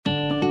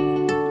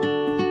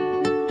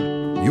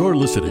You're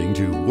listening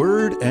to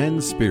Word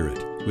and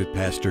Spirit with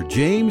Pastor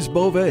James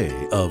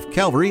Beauvais of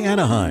Calvary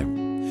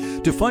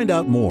Anaheim. To find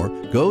out more,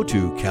 go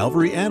to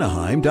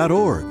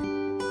calvaryanaheim.org.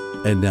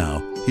 And now,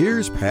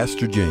 here's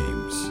Pastor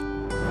James.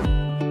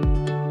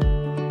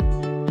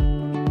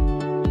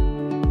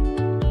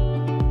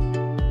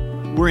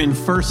 We're in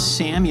 1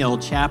 Samuel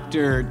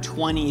chapter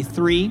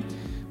 23.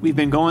 We've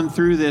been going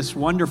through this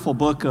wonderful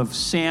book of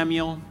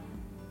Samuel,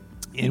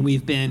 and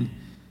we've been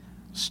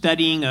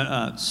studying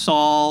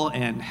Saul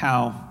and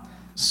how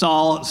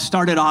Saul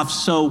started off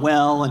so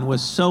well and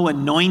was so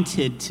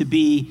anointed to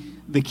be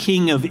the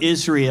king of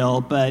Israel,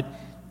 but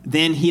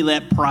then he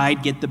let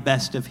pride get the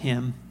best of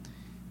him,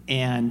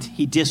 and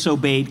he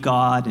disobeyed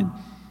God,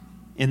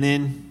 and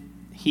then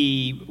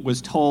he was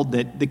told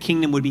that the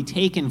kingdom would be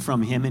taken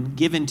from him and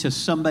given to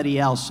somebody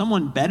else,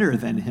 someone better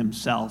than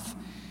himself.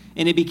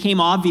 And it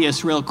became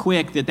obvious real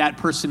quick that that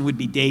person would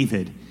be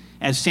David,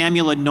 as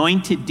Samuel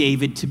anointed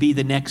David to be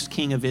the next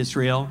king of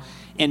Israel.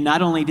 And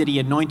not only did he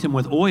anoint him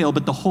with oil,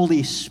 but the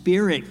Holy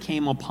Spirit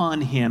came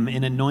upon him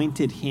and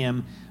anointed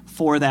him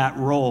for that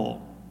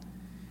role.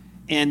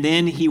 And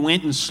then he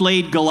went and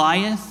slayed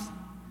Goliath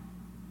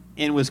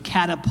and was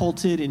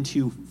catapulted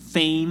into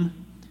fame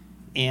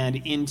and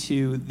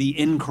into the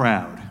in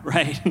crowd,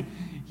 right?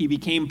 He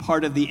became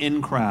part of the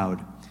in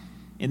crowd.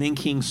 And then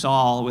King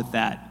Saul, with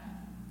that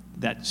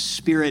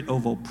spirit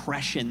of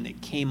oppression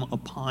that came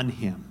upon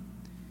him,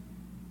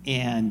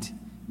 and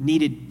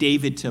needed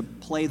David to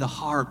play the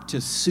harp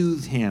to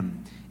soothe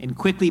him, and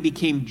quickly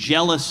became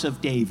jealous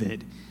of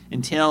David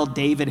until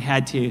David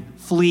had to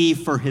flee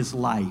for his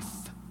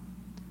life.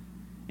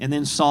 And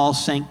then Saul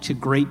sank to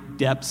great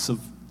depths of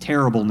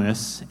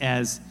terribleness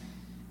as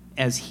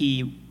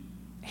he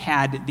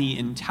had the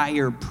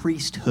entire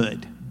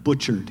priesthood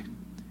butchered.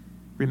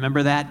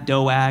 Remember that?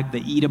 Doeg,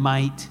 the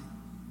Edomite,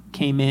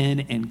 came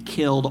in and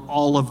killed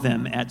all of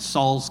them at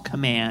Saul's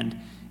command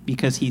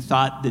because he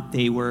thought that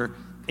they were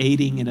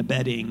aiding and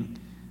abetting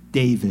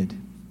David.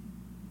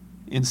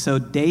 And so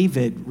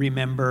David,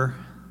 remember,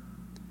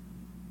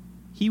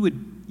 he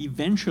would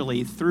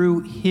eventually,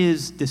 through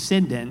his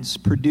descendants,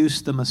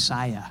 produce the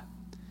Messiah,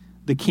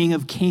 the King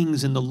of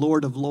Kings and the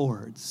Lord of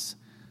Lords,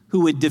 who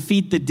would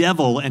defeat the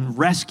devil and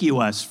rescue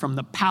us from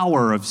the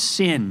power of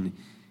sin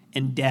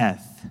and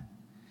death.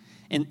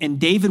 And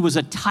David was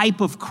a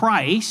type of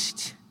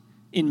Christ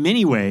in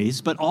many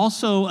ways, but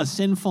also a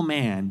sinful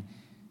man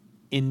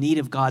in need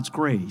of God's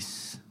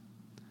grace.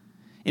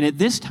 And at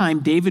this time,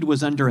 David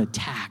was under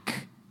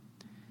attack.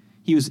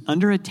 He was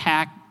under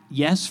attack,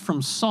 yes,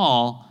 from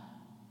Saul,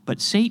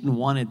 but Satan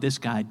wanted this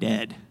guy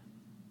dead.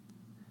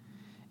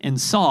 And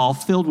Saul,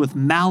 filled with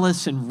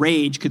malice and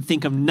rage, could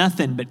think of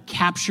nothing but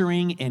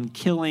capturing and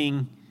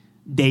killing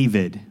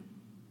David.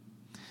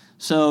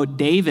 So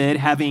David,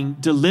 having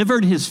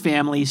delivered his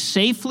family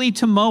safely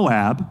to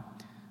Moab,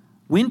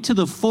 went to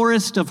the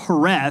forest of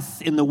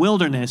Hereth in the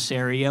wilderness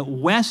area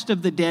west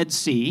of the Dead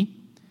Sea.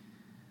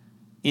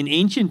 In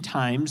ancient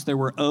times, there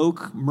were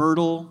oak,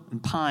 myrtle,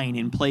 and pine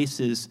in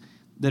places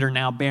that are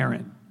now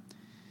barren.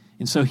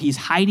 And so he's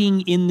hiding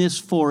in this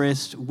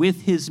forest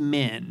with his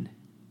men.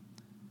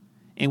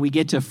 And we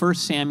get to 1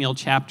 Samuel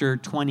chapter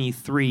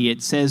 23.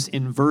 It says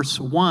in verse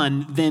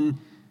 1, "Then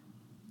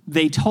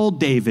they told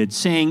David,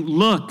 saying,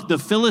 'Look, the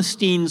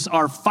Philistines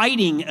are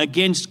fighting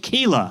against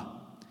Keilah,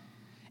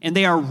 and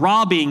they are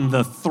robbing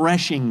the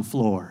threshing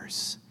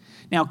floors.'"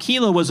 Now,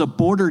 Keilah was a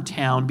border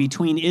town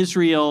between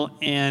Israel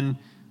and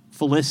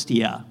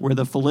Philistia, where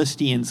the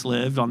Philistines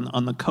lived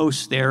on the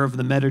coast there of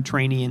the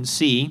Mediterranean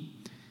Sea.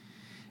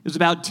 It was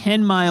about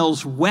 10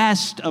 miles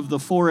west of the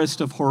forest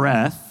of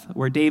Hereth,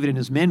 where David and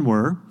his men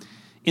were,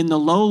 in the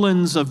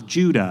lowlands of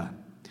Judah.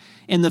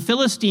 And the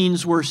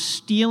Philistines were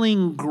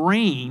stealing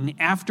grain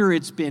after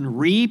it's been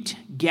reaped,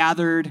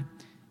 gathered,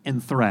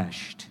 and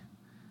threshed.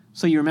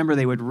 So you remember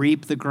they would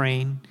reap the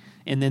grain,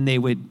 and then they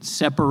would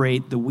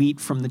separate the wheat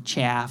from the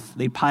chaff.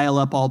 They'd pile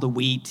up all the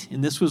wheat,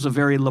 and this was a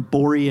very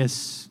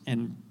laborious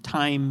and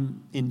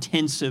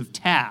time-intensive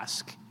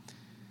task.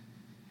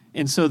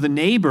 And so the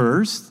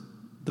neighbors,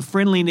 the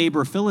friendly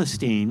neighbor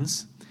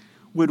Philistines,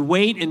 would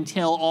wait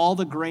until all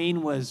the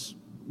grain was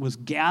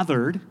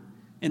gathered,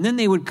 and then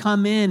they would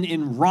come in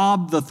and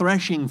rob the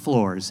threshing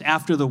floors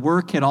after the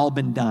work had all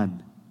been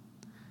done.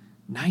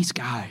 Nice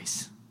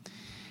guys.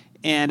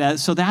 And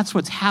so that's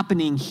what's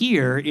happening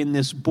here in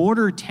this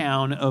border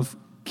town of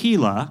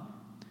Keilah.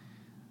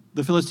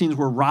 The Philistines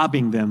were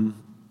robbing them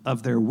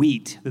of their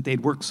wheat that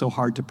they'd worked so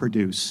hard to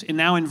produce. And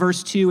now in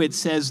verse 2 it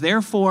says,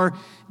 "Therefore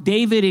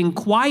David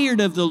inquired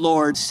of the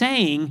Lord,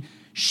 saying,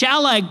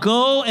 'Shall I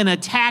go and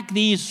attack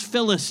these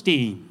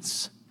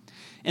Philistines?'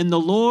 And the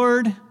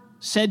Lord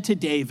said to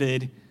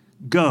David,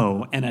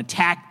 'Go and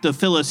attack the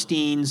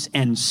Philistines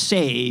and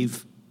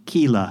save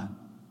Keilah.'"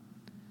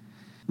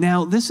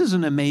 Now, this is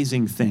an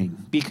amazing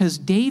thing because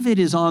David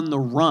is on the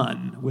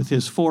run with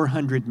his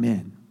 400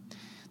 men.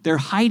 They're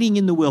hiding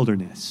in the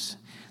wilderness.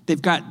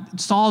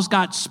 Saul's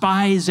got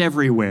spies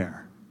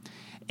everywhere.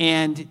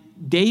 And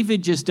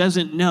David just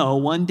doesn't know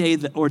one day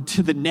or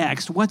to the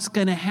next what's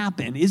going to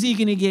happen. Is he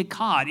going to get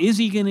caught? Is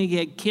he going to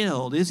get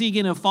killed? Is he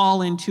going to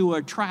fall into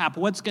a trap?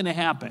 What's going to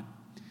happen?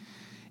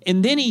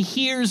 And then he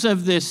hears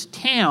of this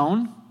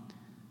town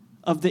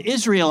of the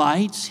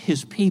Israelites,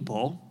 his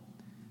people,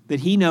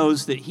 that he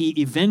knows that he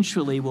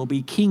eventually will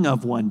be king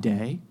of one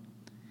day.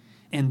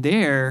 And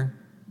they're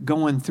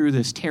going through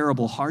this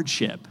terrible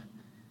hardship.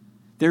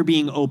 They're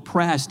being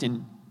oppressed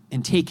and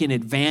taken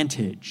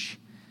advantage.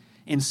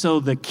 And so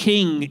the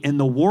king and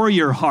the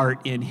warrior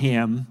heart in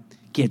him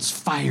gets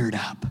fired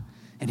up.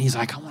 And he's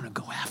like, I want to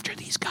go after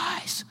these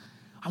guys.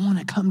 I want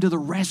to come to the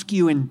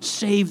rescue and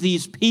save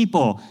these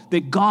people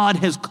that God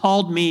has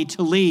called me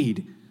to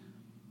lead.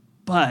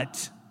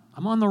 But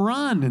I'm on the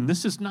run, and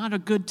this is not a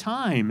good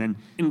time.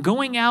 And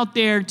going out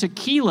there to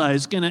Keilah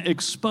is going to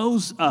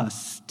expose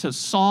us to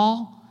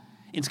Saul.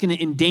 It's going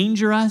to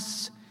endanger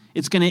us.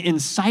 It's going to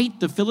incite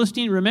the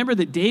Philistines. Remember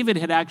that David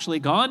had actually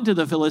gone to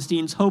the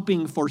Philistines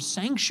hoping for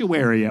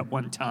sanctuary at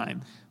one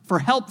time, for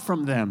help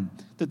from them,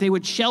 that they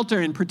would shelter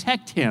and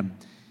protect him.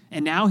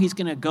 And now he's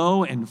going to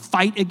go and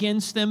fight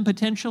against them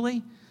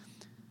potentially.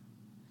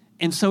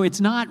 And so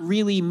it's not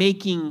really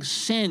making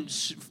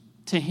sense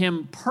to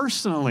him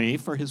personally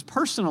for his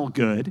personal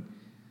good,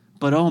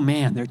 but oh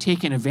man, they're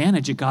taking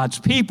advantage of God's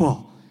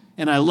people,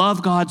 and I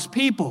love God's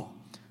people.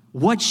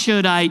 What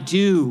should I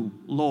do,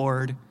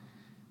 Lord?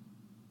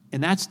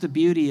 And that's the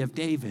beauty of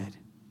David,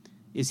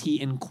 is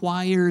he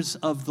inquires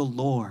of the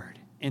Lord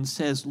and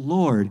says,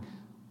 Lord,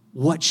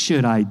 what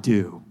should I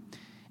do?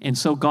 And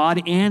so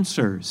God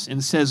answers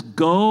and says,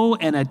 go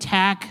and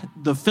attack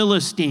the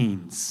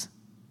Philistines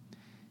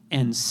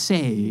and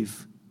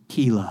save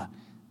Keilah.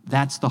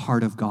 That's the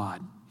heart of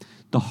God.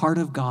 The heart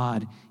of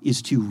God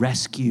is to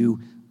rescue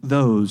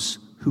those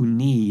who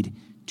need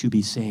to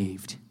be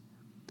saved.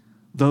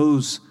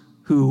 Those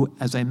who,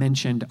 as I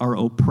mentioned, are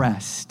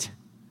oppressed.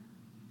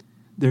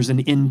 There's an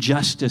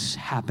injustice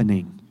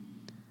happening.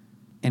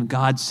 And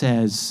God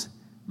says,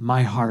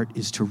 my heart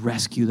is to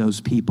rescue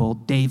those people.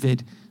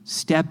 David,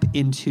 step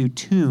into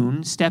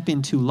tune, step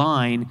into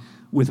line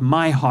with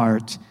my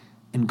heart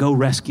and go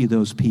rescue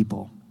those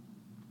people.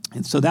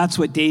 And so that's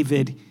what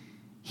David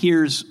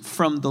hears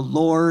from the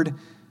Lord.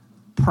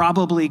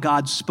 Probably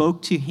God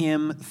spoke to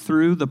him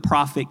through the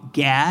prophet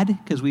Gad,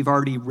 because we've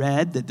already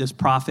read that this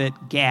prophet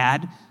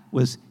Gad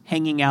was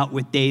hanging out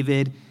with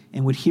David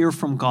and would hear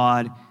from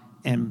God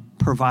and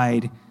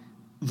provide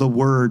the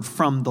word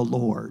from the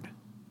Lord.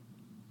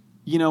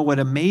 You know, what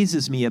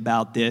amazes me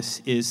about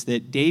this is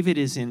that David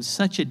is in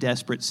such a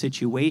desperate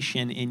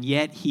situation, and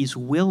yet he's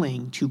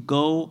willing to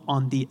go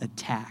on the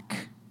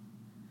attack.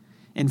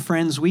 And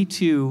friends, we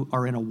too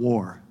are in a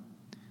war.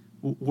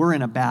 We're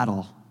in a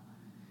battle.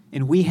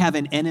 And we have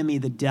an enemy,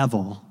 the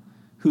devil,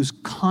 who's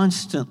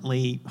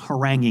constantly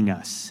haranguing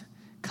us,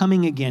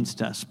 coming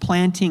against us,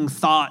 planting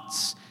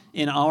thoughts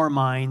in our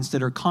minds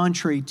that are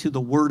contrary to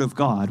the Word of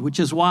God, which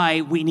is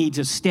why we need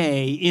to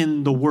stay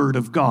in the Word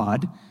of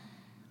God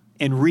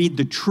and read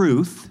the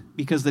truth,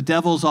 because the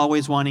devil's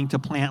always wanting to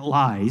plant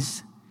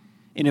lies.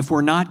 And if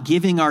we're not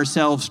giving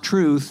ourselves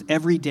truth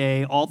every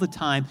day, all the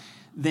time,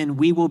 then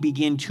we will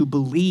begin to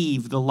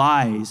believe the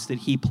lies that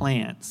he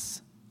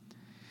plants.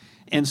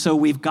 And so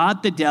we've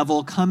got the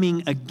devil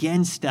coming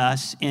against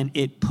us, and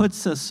it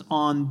puts us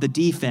on the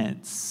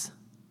defense.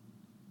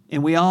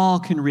 And we all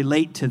can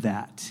relate to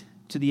that,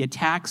 to the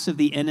attacks of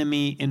the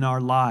enemy in our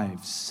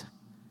lives.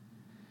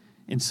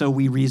 And so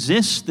we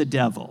resist the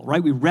devil,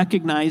 right? We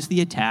recognize the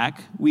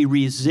attack, we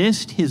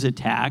resist his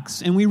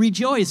attacks, and we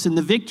rejoice in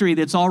the victory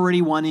that's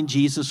already won in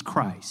Jesus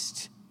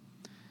Christ.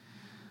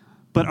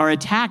 But our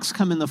attacks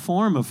come in the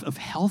form of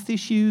health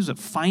issues, of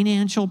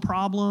financial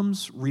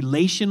problems,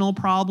 relational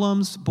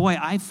problems. Boy,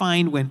 I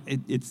find when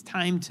it's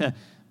time to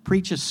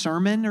preach a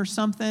sermon or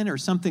something,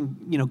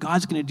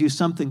 God's going to do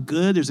something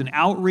good, there's an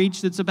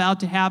outreach that's about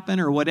to happen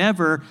or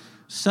whatever,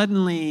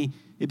 suddenly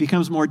it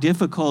becomes more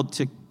difficult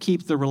to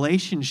keep the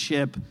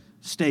relationship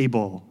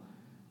stable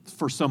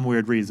for some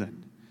weird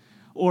reason.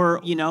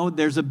 Or,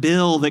 there's a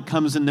bill that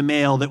comes in the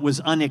mail that was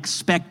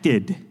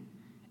unexpected.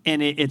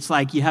 And it's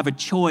like you have a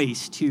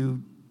choice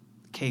to,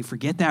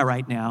 forget that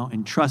right now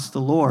and trust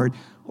the Lord,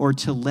 or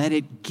to let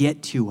it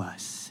get to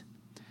us.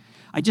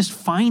 I just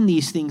find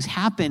these things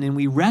happen, and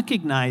we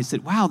recognize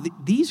that, wow,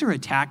 these are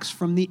attacks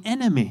from the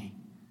enemy.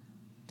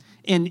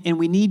 And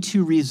we need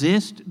to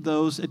resist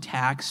those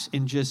attacks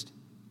and just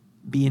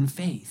be in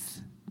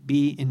faith.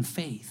 Be in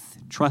faith.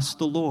 Trust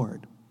the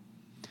Lord.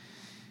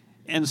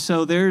 And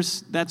so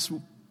that's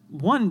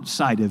one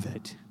side of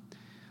it.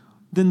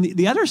 Then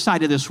the other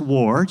side of this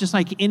war, just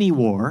like any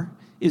war,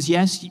 is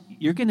yes,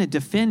 you're going to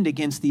defend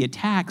against the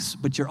attacks,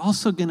 but you're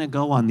also going to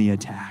go on the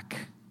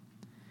attack.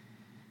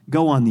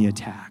 Go on the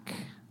attack.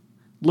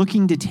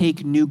 Looking to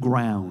take new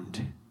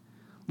ground.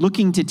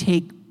 Looking to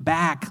take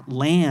back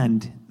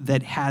land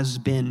that has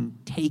been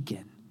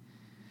taken.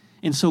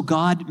 And so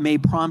God may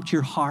prompt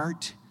your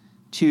heart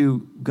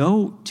to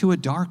go to a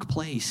dark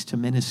place to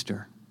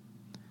minister.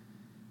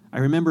 I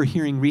remember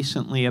hearing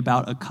recently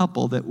about a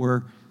couple that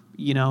were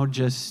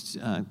just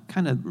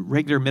kind of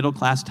regular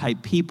middle-class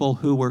type people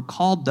who were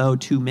called, though,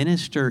 to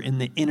minister in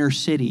the inner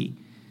city,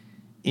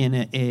 in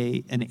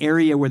an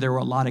area where there were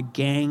a lot of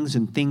gangs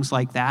and things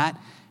like that.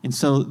 And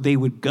so they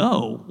would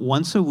go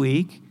once a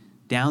week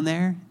down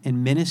there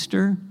and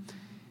minister.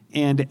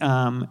 And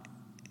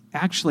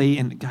actually,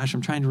 and gosh,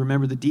 I'm trying to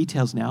remember the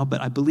details now, but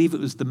I believe it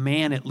was the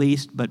man at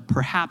least, but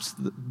perhaps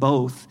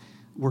both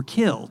were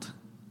killed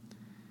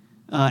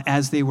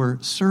as they were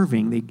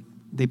serving.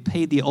 They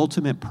paid the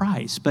ultimate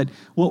price. But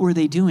what were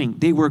they doing?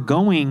 They were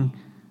going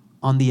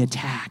on the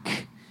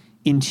attack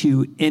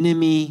into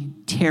enemy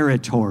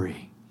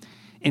territory.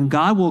 And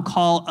God will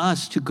call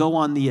us to go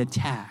on the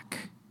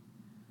attack.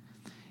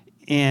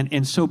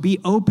 And so be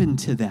open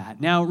to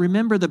that. Now,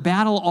 remember, the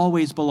battle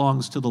always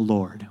belongs to the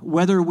Lord.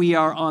 Whether we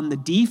are on the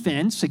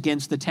defense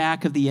against the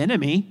attack of the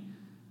enemy,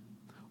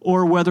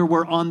 or whether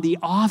we're on the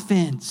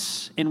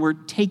offense and we're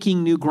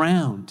taking new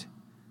ground,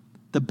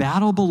 the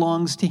battle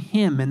belongs to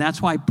Him. And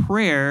that's why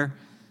prayer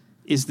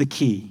is the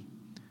key,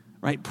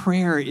 right?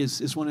 Prayer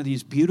is one of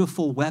these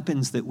beautiful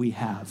weapons that we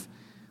have,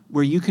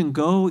 where you can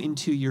go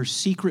into your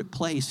secret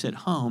place at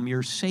home,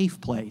 your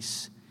safe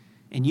place,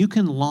 and you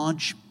can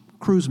launch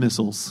cruise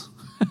missiles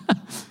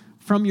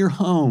from your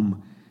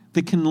home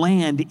that can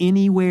land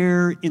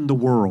anywhere in the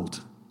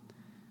world.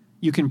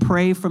 You can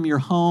pray from your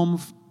home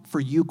for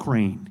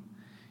Ukraine.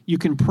 You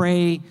can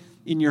pray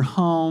in your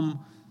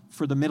home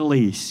for the Middle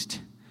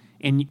East.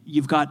 And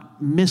you've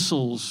got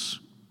missiles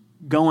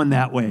going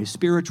that way,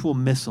 spiritual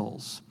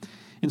missiles.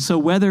 And so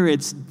whether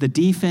it's the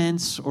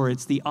defense or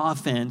it's the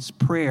offense,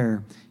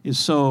 prayer is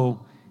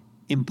so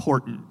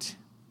important.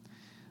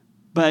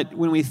 But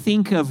when we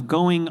think of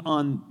going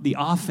on the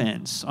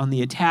offense, on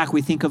the attack,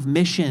 we think of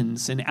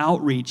missions and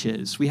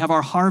outreaches. We have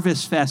our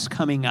Harvest Fest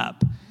coming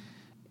up.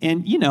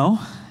 And,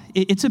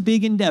 it's a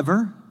big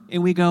endeavor.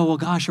 And we go, well,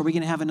 gosh, are we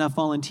going to have enough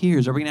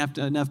volunteers? Are we going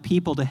to have enough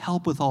people to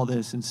help with all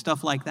this and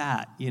stuff like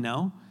that,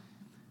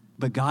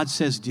 But God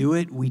says, do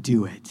it, we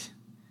do it.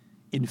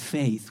 In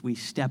faith, we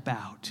step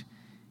out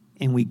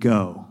and we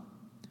go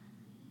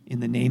in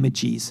the name of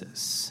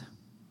Jesus.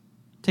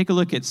 Take a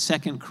look at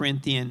 2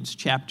 Corinthians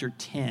chapter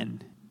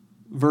 10,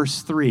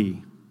 verse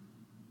 3.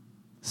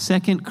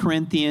 2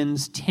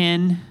 Corinthians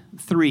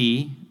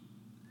 10:3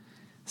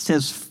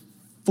 says,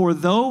 "For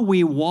though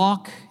we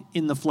walk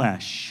in the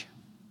flesh,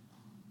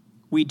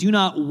 we do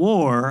not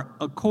war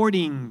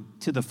according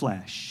to the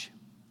flesh."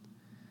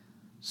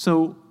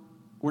 So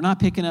we're not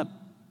picking up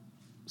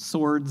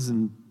swords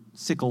and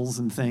sickles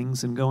and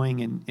things and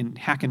going and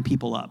hacking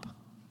people up.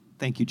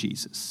 Thank you,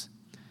 Jesus.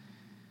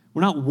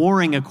 We're not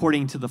warring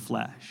according to the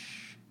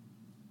flesh.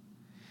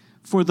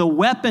 For the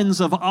weapons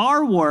of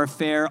our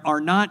warfare are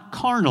not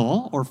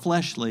carnal or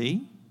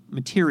fleshly,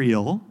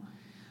 material,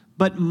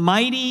 but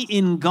mighty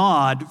in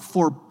God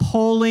for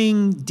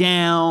pulling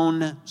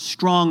down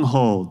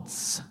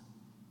strongholds.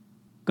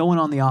 Going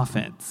on the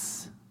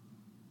offense.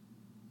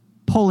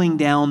 Pulling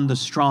down the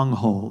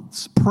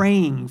strongholds.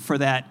 Praying for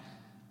that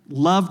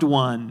loved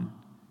one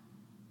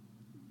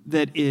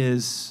that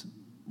is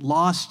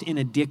lost in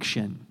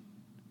addiction.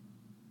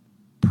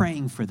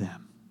 Praying for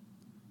them,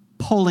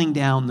 pulling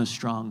down the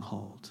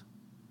stronghold,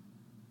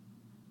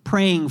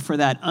 praying for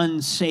that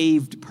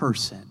unsaved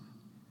person,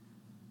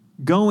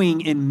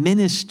 going and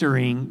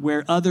ministering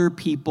where other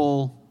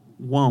people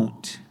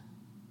won't.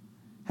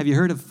 Have you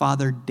heard of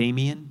Father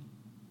Damien?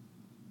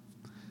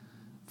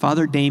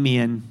 Father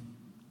Damien,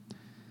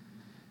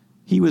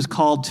 he was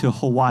called to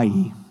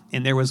Hawaii,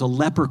 and there was a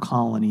leper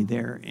colony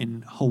there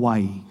in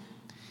Hawaii.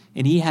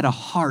 And he had a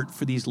heart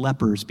for these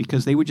lepers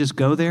because they would just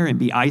go there and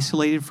be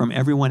isolated from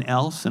everyone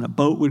else, and a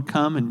boat would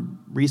come and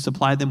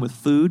resupply them with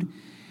food.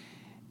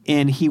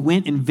 And he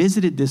went and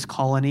visited this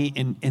colony,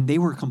 and they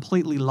were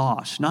completely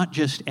lost, not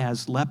just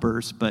as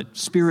lepers, but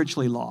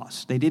spiritually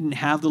lost. They didn't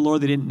have the Lord.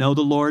 They didn't know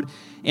the Lord.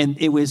 And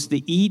it was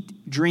the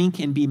eat, drink,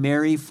 and be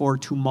merry, for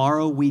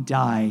tomorrow we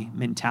die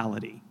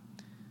mentality.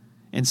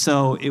 And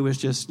so it was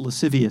just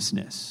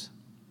lasciviousness.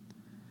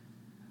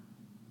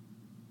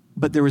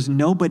 But there was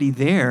nobody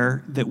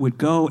there that would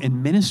go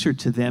and minister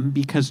to them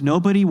because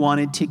nobody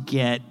wanted to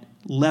get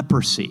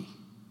leprosy.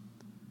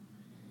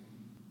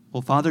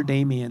 Well, Father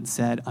Damien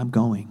said, I'm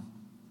going,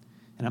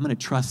 and I'm going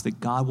to trust that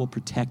God will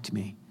protect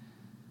me.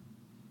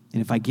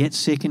 And if I get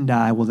sick and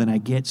die, well, then I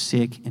get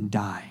sick and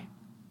die.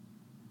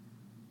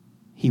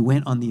 He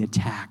went on the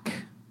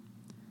attack,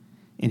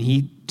 and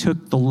he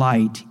took the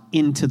light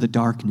into the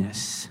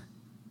darkness,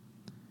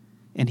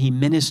 and he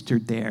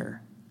ministered there.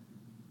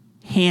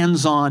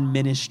 Hands-on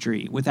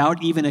ministry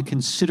without even a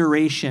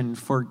consideration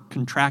for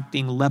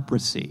contracting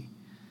leprosy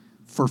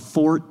for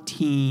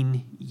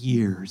 14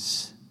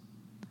 years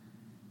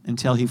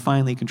until he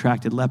finally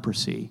contracted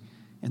leprosy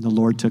and the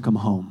Lord took him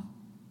home.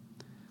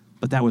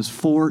 But that was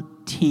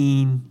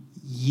 14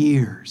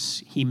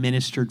 years he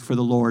ministered for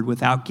the Lord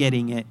without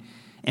getting it,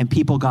 and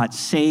people got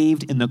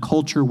saved and the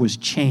culture was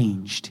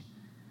changed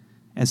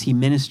as he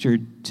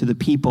ministered to the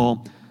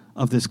people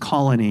of this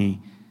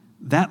colony.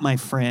 That, my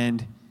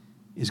friend,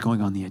 is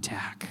going on the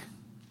attack,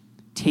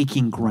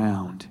 taking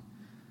ground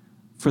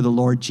for the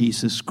Lord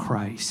Jesus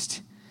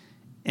Christ.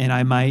 And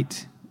I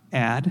might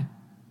add,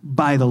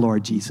 by the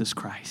Lord Jesus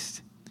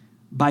Christ,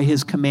 by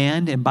his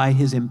command and by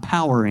his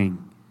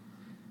empowering,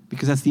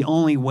 because that's the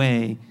only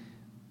way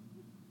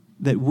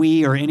that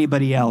we or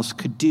anybody else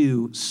could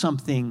do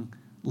something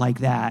like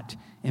that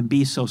and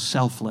be so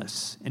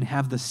selfless and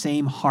have the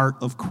same heart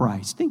of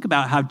Christ. Think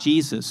about how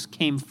Jesus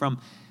came from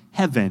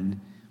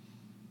heaven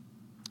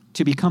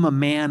to become a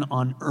man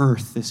on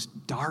earth, this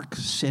dark,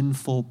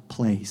 sinful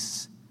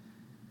place,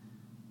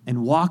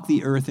 and walk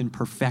the earth in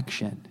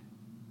perfection,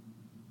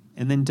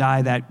 and then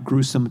die that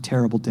gruesome,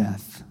 terrible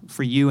death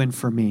for you and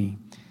for me.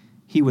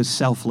 He was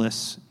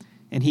selfless,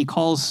 and he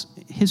calls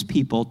his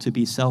people to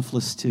be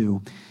selfless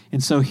too.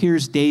 And so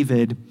here's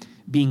David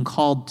being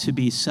called to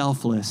be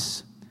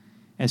selfless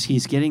as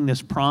he's getting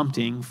this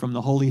prompting from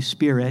the Holy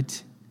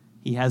Spirit.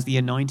 He has the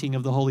anointing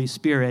of the Holy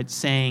Spirit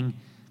saying,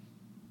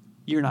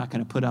 you're not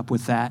going to put up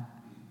with that.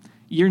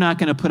 You're not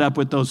going to put up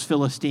with those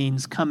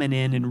Philistines coming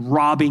in and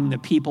robbing the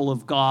people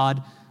of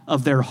God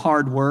of their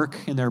hard work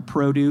and their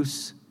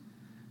produce.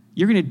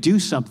 You're going to do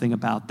something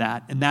about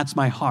that, and that's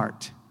my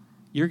heart.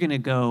 You're going to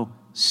go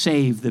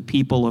save the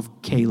people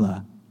of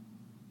Keilah.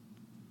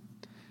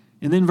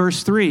 And then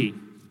verse 3,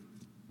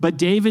 but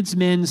David's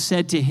men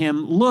said to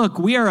him, look,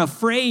 we are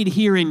afraid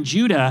here in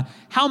Judah.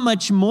 How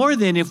much more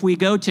then if we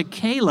go to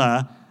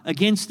Keilah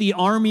against the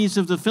armies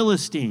of the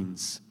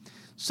Philistines?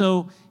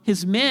 So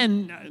his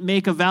men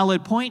make a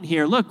valid point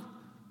here. Look,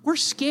 we're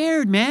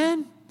scared,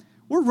 man.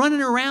 We're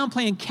running around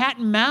playing cat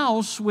and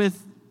mouse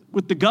with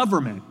the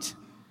government.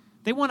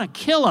 They want to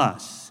kill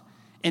us.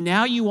 And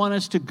now you want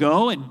us to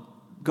go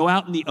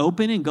out in the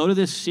open and go to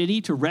this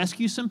city to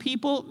rescue some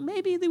people?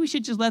 Maybe we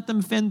should just let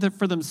them fend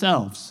for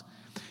themselves.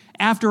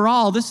 After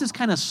all, this is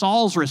kind of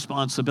Saul's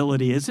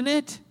responsibility, isn't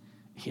it?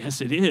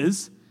 Yes, it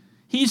is.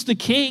 He's the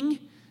king.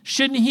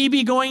 Shouldn't he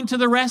be going to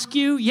the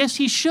rescue? Yes,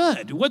 he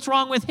should. What's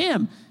wrong with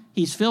him?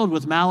 He's filled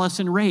with malice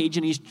and rage,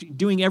 and he's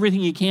doing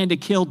everything he can to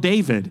kill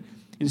David.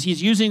 And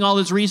he's using all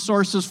his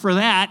resources for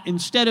that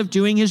instead of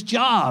doing his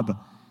job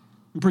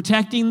and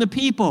protecting the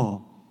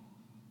people,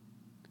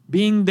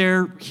 being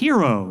their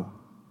hero.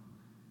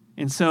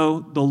 And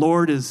so the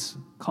Lord is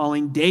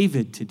calling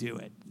David to do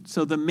it.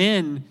 So the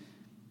men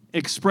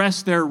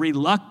express their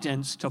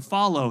reluctance to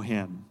follow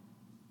him.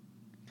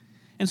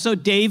 And so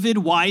David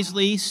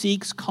wisely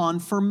seeks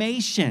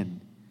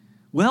confirmation.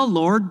 Well,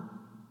 Lord,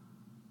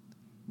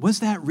 was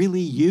that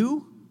really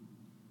you?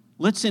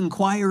 Let's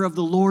inquire of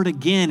the Lord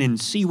again and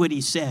see what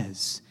he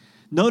says.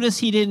 Notice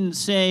he didn't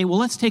say, well,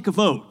 let's take a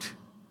vote.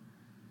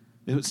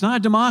 It's not a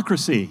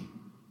democracy.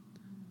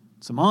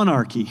 It's a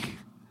monarchy.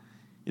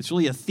 It's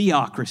really a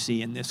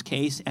theocracy in this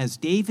case, as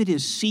David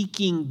is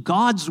seeking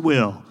God's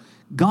will,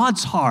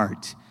 God's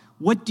heart.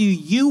 What do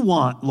you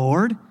want,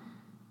 Lord?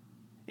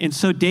 And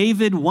so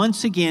David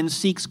once again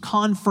seeks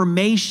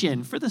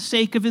confirmation for the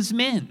sake of his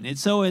men. And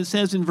so it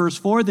says in verse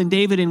 4, then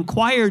David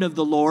inquired of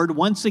the Lord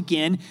once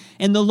again,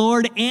 and the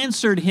Lord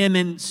answered him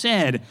and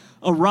said,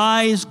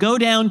 arise, go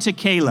down to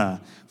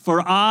Keilah,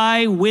 for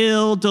I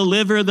will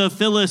deliver the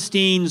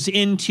Philistines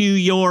into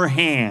your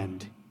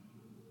hand.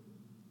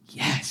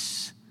 Yes.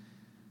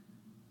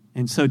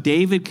 And so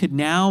David could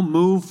now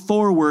move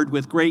forward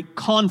with great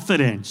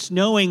confidence,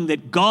 knowing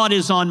that God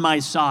is on my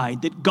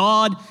side, that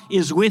God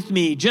is with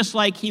me, just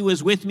like he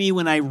was with me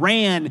when I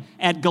ran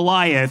at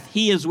Goliath.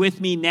 He is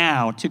with me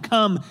now to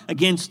come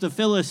against the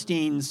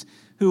Philistines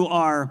who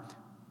are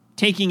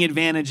taking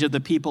advantage of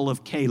the people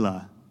of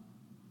Keilah.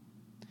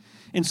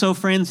 And so,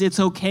 friends, it's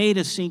okay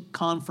to seek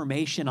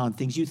confirmation on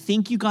things. You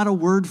think you got a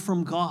word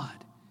from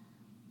God,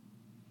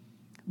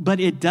 but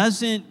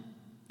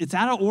it's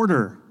out of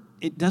order.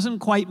 It doesn't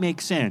quite make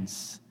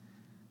sense.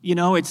 You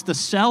know, it's the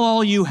sell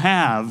all you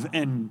have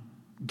and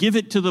give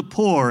it to the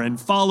poor and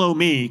follow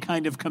me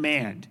kind of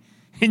command.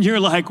 And you're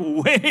like,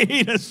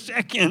 wait a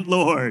second,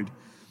 Lord.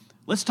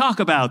 Let's talk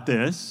about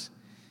this.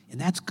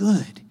 And that's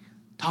good.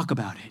 Talk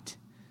about it.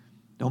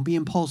 Don't be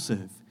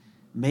impulsive.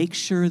 Make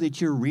sure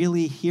that you're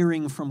really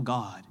hearing from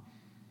God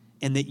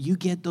and that you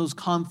get those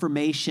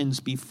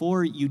confirmations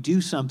before you do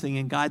something.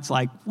 And God's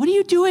like, what are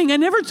you doing? I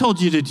never told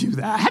you to do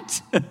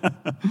that.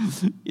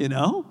 You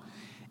know?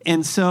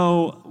 And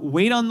so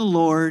wait on the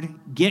Lord,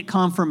 get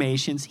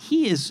confirmations.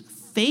 He is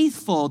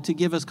faithful to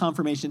give us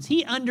confirmations.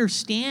 He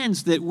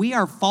understands that we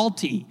are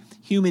faulty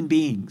human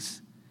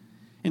beings.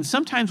 And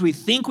sometimes we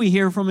think we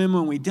hear from him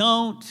when we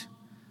don't.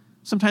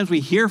 Sometimes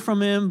we hear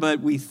from him, but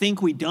we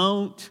think we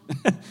don't.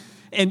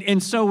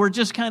 and so we're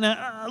just kind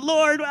of,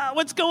 Lord,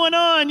 what's going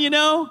on, you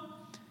know?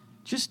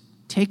 Just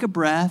take a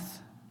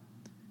breath.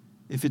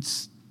 If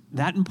it's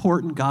that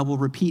important, God will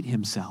repeat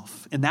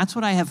himself. And that's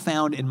what I have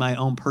found in my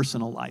own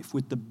personal life.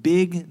 With the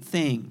big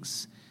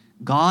things,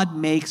 God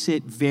makes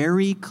it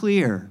very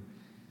clear,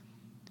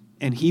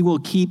 and he will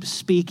keep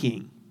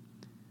speaking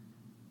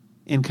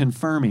and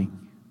confirming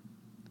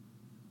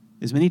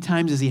as many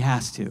times as he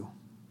has to,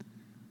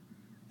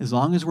 as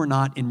long as we're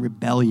not in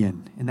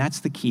rebellion. And that's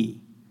the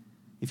key.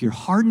 If you're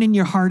hardening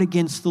your heart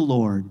against the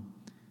Lord,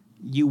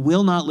 you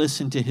will not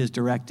listen to his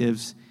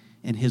directives,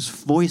 and his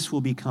voice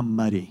will become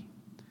muddy.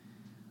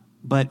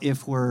 But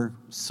if we're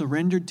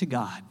surrendered to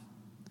God,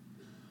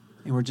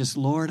 and we're just,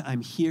 Lord,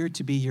 I'm here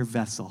to be your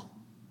vessel,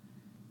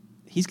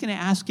 he's going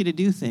to ask you to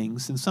do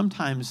things, and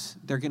sometimes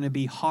they're going to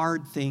be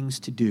hard things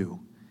to do.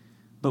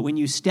 But when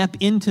you step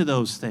into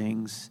those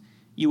things,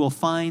 you will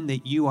find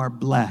that you are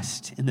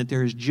blessed and that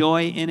there is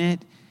joy in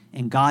it,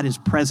 and God is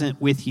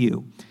present with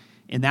you.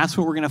 And that's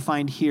what we're going to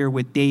find here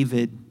with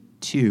David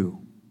too.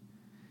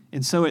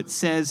 And so it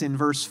says in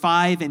verse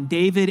 5, and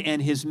David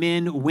and his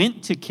men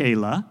went to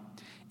Keilah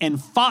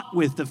and fought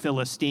with the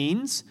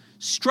Philistines,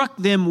 struck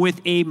them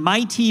with a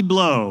mighty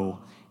blow,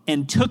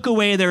 and took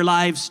away their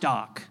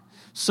livestock.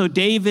 So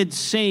David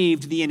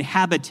saved the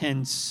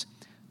inhabitants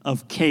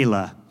of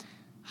Keilah.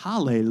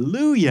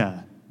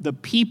 Hallelujah. The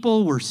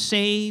people were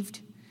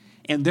saved,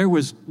 and there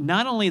was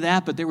not only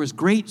that, but there was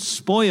great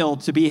spoil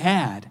to be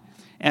had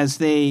as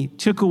they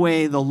took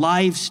away the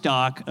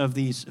livestock of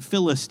these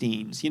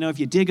Philistines. You know, if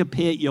you dig a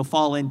pit, you'll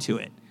fall into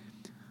it.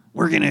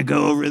 We're going to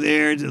go over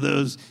there to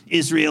those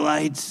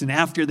Israelites, and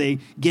after they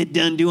get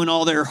done doing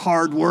all their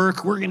hard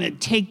work, we're going to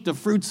take the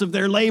fruits of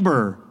their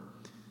labor.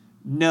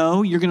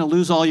 No, you're going to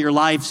lose all your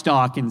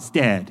livestock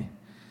instead.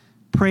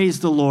 Praise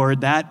the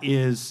Lord, that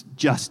is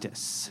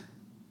justice.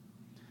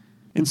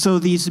 And so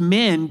these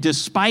men,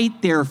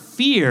 despite their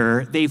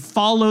fear, they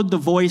followed the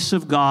voice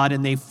of God,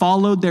 and they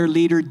followed their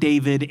leader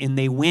David, and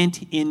they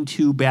went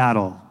into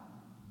battle.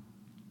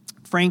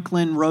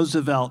 Franklin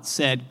Roosevelt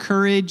said,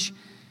 "Courage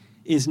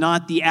is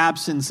not the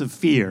absence of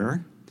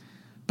fear,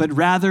 but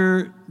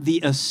rather the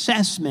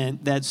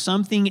assessment that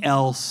something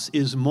else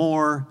is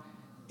more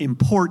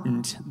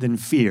important than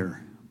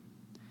fear."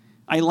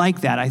 I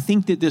like that. I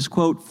think that this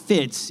quote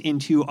fits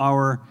into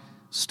our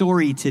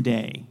story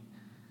today,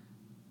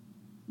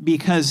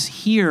 because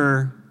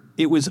here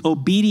it was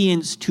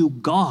obedience to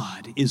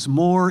God is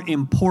more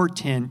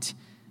important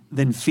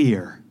than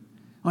fear.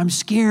 I'm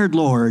scared,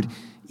 Lord.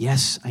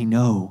 Yes, I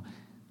know,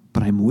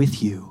 but I'm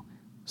with you,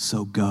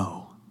 so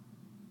go.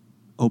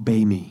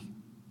 Obey me.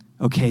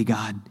 Okay,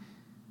 God,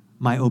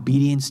 my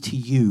obedience to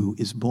you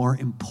is more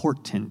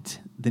important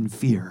than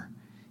fear.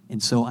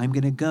 And so I'm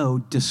going to go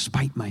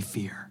despite my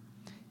fear.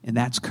 And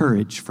that's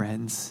courage,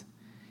 friends.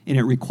 And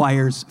it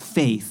requires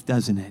faith,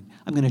 doesn't it?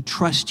 I'm going to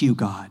trust you,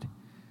 God,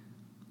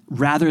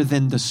 rather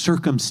than the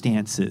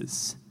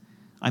circumstances.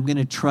 I'm going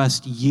to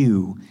trust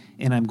you,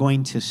 and I'm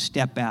going to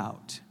step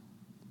out.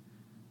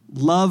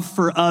 Love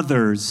for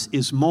others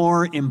is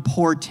more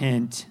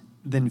important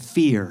than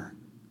fear.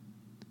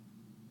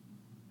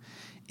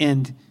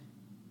 And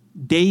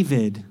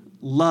David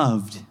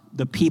loved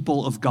the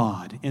people of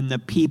God and the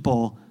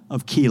people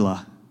of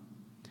Keilah.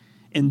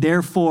 And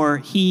therefore,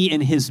 he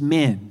and his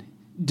men,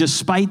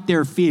 despite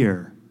their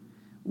fear,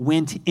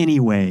 went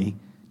anyway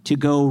to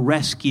go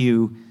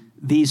rescue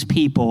these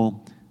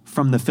people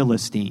from the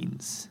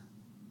Philistines.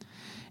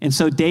 And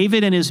so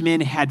David and his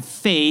men had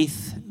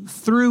faith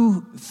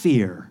through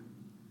fear.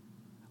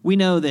 We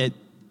know that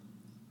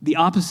the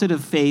opposite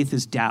of faith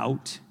is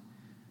doubt.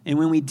 And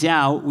when we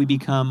doubt, we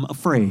become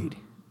afraid.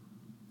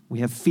 We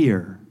have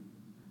fear.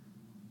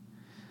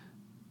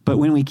 But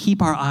when we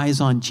keep our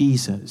eyes on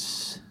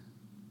Jesus,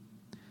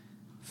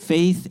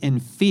 faith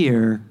and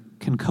fear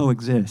can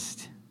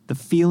coexist. The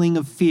feeling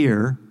of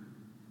fear,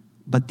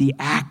 but the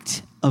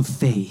act of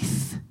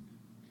faith.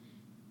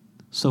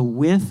 So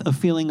with a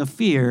feeling of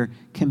fear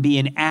can be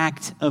an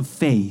act of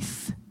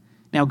faith.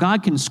 Now,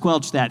 God can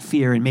squelch that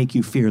fear and make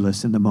you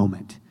fearless in the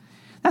moment.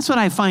 That's what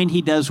I find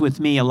he does with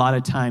me a lot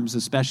of times,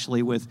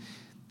 especially with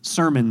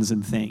sermons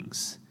and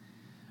things,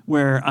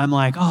 where I'm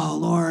like, oh,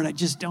 Lord, I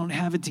just don't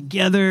have it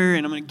together,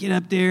 and I'm going to get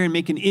up there and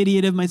make an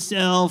idiot of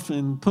myself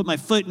and put my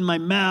foot in my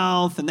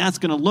mouth, and that's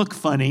going to look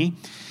funny.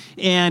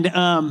 And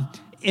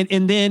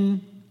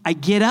then I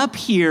get up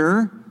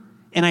here,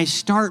 and I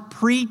start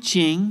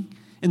preaching,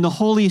 and the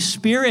Holy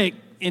Spirit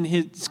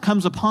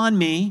comes upon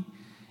me,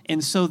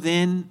 and so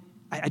then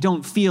I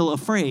don't feel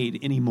afraid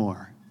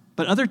anymore.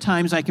 But other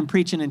times I can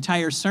preach an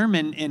entire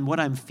sermon, and what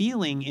I'm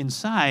feeling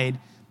inside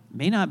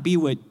may not be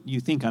what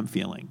you think I'm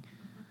feeling.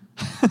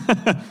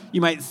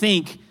 You might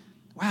think,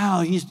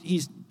 wow,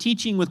 he's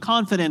teaching with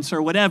confidence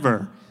or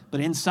whatever. But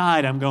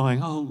inside I'm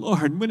going, oh,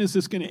 Lord, when is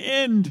this going to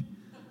end?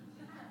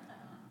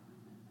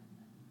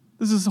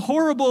 This is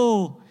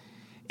horrible.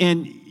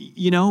 And,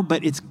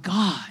 but it's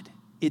God.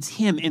 It's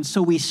him. And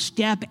so we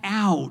step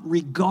out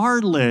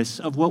regardless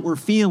of what we're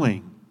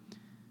feeling.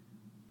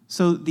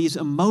 So these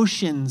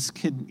emotions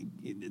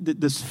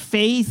this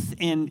faith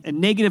and a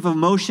negative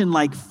emotion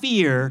like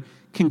fear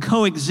can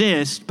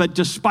coexist, but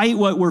despite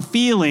what we're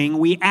feeling,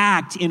 we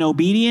act in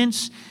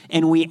obedience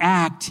and we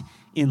act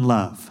in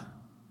love.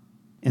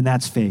 And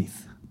that's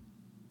faith.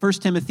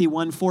 1 Timothy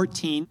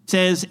 1:14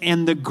 says,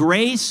 "And the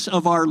grace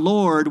of our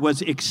Lord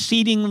was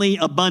exceedingly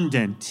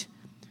abundant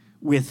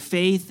with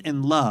faith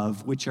and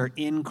love, which are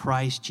in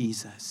Christ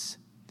Jesus."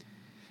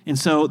 And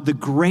so the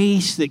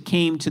grace that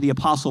came to the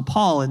Apostle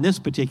Paul in this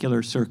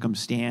particular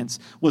circumstance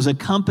was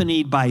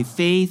accompanied by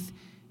faith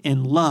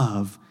and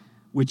love,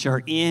 which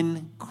are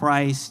in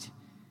Christ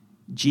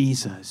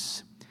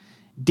Jesus.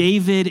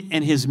 David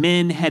and his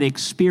men had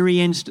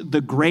experienced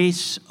the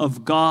grace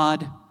of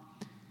God.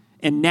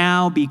 And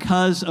now,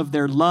 because of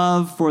their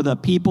love for the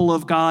people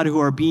of God who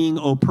are being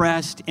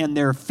oppressed and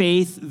their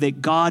faith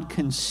that God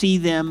can see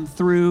them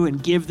through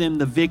and give them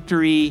the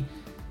victory,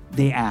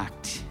 they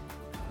act.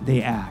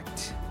 They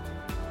act.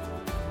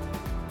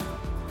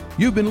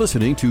 You've been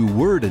listening to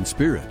Word and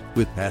Spirit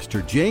with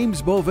Pastor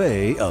James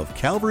Beauvais of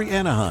Calvary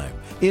Anaheim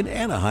in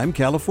Anaheim,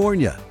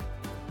 California.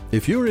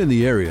 If you're in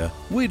the area,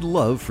 we'd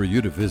love for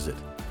you to visit.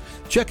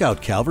 Check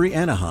out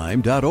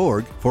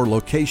calvaryanaheim.org for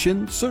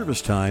location,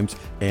 service times,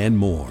 and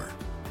more.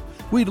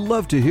 We'd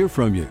love to hear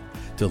from you.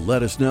 To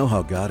let us know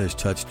how God has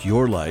touched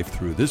your life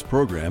through this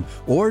program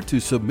or to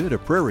submit a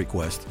prayer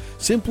request,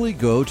 simply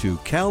go to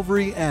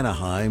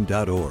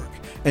calvaryanaheim.org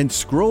and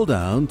scroll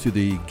down to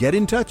the Get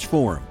in Touch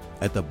form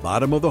at the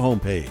bottom of the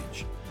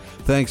homepage.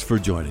 Thanks for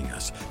joining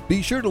us.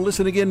 Be sure to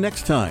listen again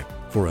next time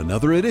for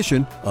another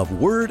edition of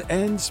Word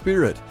and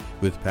Spirit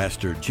with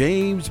Pastor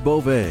James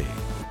Beauvais.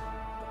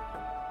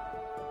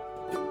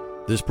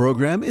 This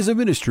program is a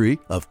ministry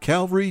of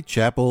Calvary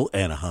Chapel,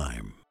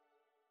 Anaheim.